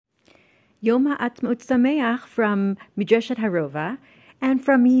Yom Ha'atzmaut Sameach from Midreshet Harova and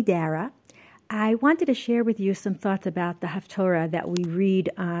from me, Dara. I wanted to share with you some thoughts about the Haftorah that we read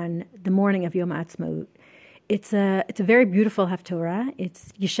on the morning of Yom Ha'atzmaut. It's a very beautiful Haftorah.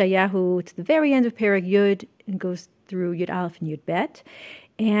 It's Yeshayahu. It's the very end of Perek Yud and goes through Yud Aleph and Yud Bet.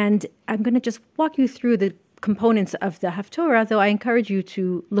 And I'm going to just walk you through the components of the Haftorah, though I encourage you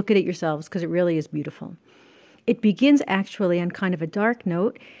to look at it yourselves because it really is beautiful. It begins actually on kind of a dark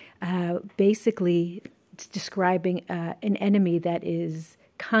note. Basically, it's describing an enemy that is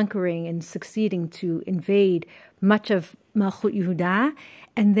conquering and succeeding to invade much of Malchut Yehuda.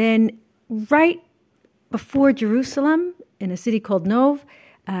 And then right before Jerusalem, in a city called Nov,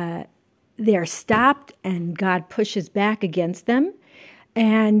 they are stopped and God pushes back against them.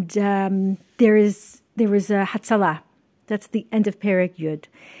 And there is a Hatzalah. That's the end of Perek Yud.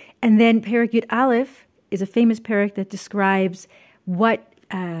 And then Perek Yud Aleph is a famous perek that describes what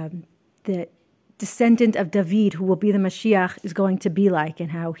the descendant of David, who will be the Mashiach, is going to be like,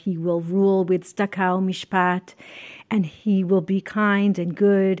 and how he will rule with stakal mishpat, and he will be kind and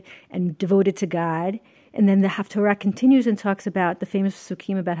good and devoted to God. And then the Haftorah continues and talks about the famous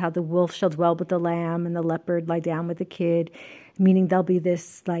psukim about how the wolf shall dwell with the lamb and the leopard lie down with the kid, meaning there'll be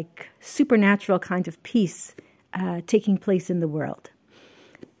this like supernatural kind of peace taking place in the world.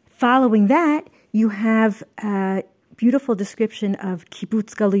 Following that, you have a beautiful description of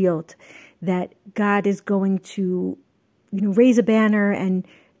kibbutz galuyot, that God is going to, raise a banner, and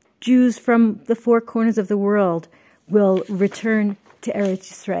Jews from the four corners of the world will return to Eretz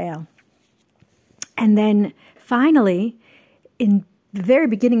Yisrael. And then finally, in the very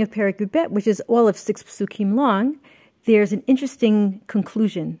beginning of Perek Yud Bet, which is all of 6 psukim long, there's an interesting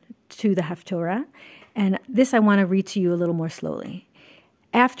conclusion to the Haftorah, and this I want to read to you a little more slowly.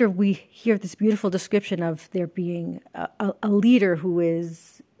 After we hear this beautiful description of there being a leader who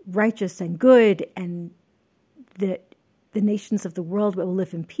is righteous and good, and the nations of the world will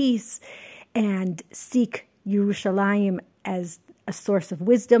live in peace and seek Yerushalayim as a source of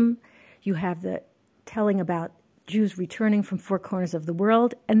wisdom, you have the telling about Jews returning from 4 corners of the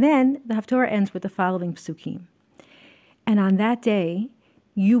world, and then the Haftorah ends with the following psukim. And on that day,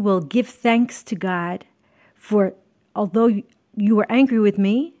 you will give thanks to God, for although you were angry with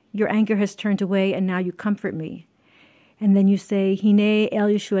me, your anger has turned away, and now you comfort me. And then you say, Hine el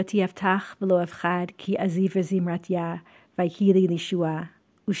Yeshuati avtach v'lo avchad, ki aziv v'zimrat ya, vayhili lishua,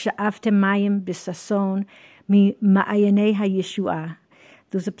 usha'avtem mayim b'sason, mi ma'ayanei ha-yeshua.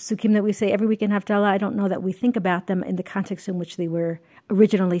 Those are psukim that we say every week in Havdalah. I don't know that we think about them in the context in which they were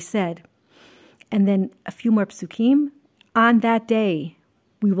originally said. And then a few more psukim. On that day,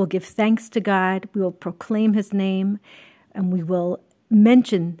 we will give thanks to God, we will proclaim his name, and we will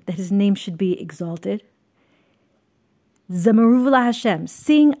mention that his name should be exalted. Zamaru v'la Hashem,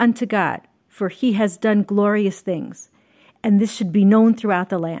 sing unto God, for he has done glorious things, and this should be known throughout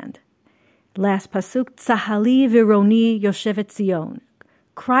the land. Last pasuk, Tzahali v'roni yoshevet Zion.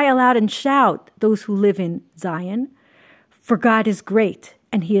 Cry aloud and shout, those who live in Zion, for God is great,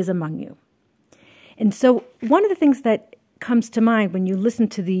 and he is among you. And so one of the things that comes to mind when you listen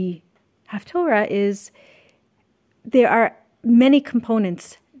to the Haftorah is there are many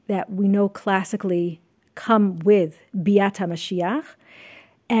components that we know classically come with Biat HaMashiach,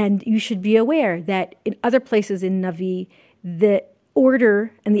 and you should be aware that in other places in Navi, the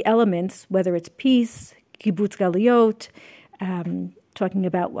order and the elements, whether it's peace, kibbutz galuyot, talking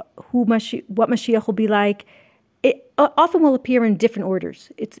about what Mashiach will be like, it often will appear in different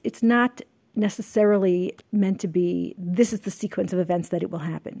orders. It's not necessarily meant to be, this is the sequence of events that it will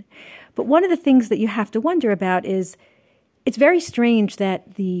happen. But one of the things that you have to wonder about is, it's very strange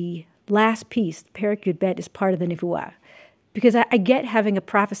that the last piece, Perek Yud Bet, is part of the Nevuah. Because I get having a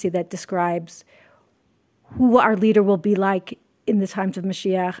prophecy that describes who our leader will be like in the times of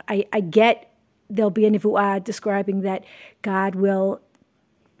Mashiach. I get there'll be a Nevuah describing that God will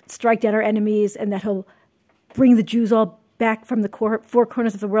strike down our enemies and that he'll bring the Jews all back from the 4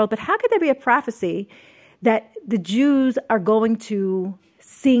 corners of the world. But how could there be a prophecy that the Jews are going to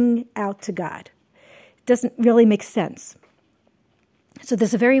sing out to God? It doesn't really make sense. So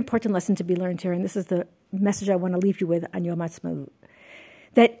there's a very important lesson to be learned here, and this is the message I want to leave you with on Yom Ha'atzmaut,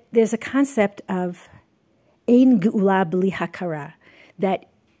 that there's a concept of Ein Geula B'li Hakara, that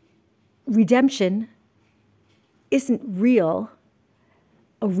redemption isn't real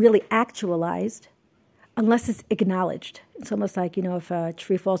or really actualized unless it's acknowledged. It's almost like, if a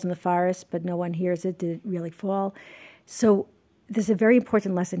tree falls in the forest but no one hears it, did it really fall? So there's a very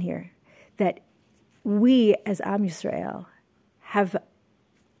important lesson here, that we as Am Yisrael have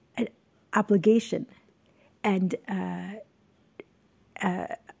an obligation and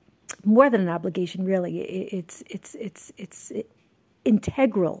more than an obligation, really. It's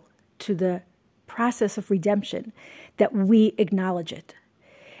integral to the process of redemption that we acknowledge it.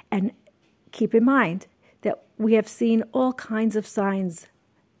 And keep in mind that we have seen all kinds of signs.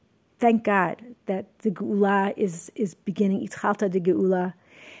 Thank God that the Geula is beginning, Itchalta de Geula.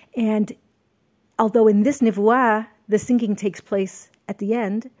 And although in this Nevuah, the singing takes place at the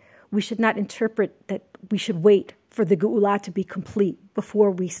end, we should not interpret that we should wait for the Geula to be complete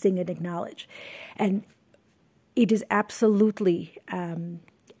before we sing and acknowledge. And it is absolutely an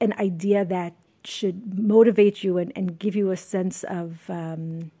idea that should motivate you and give you a sense of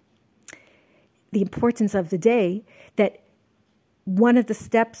the importance of the day, that one of the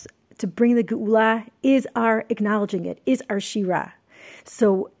steps to bring the Geula is our acknowledging it, is our Shira.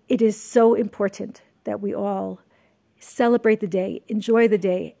 So it is so important that we all celebrate the day, enjoy the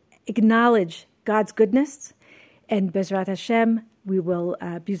day, acknowledge God's goodness, and Bezrat Hashem, we will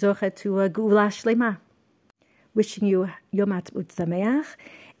be zoche to a Geula Shlema. Wishing you Yom Ha'atzmaut Sameach,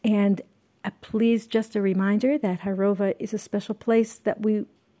 and please, just a reminder that Harova is a special place that we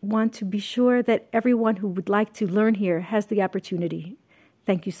want to be sure that everyone who would like to learn here has the opportunity.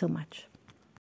 Thank you so much.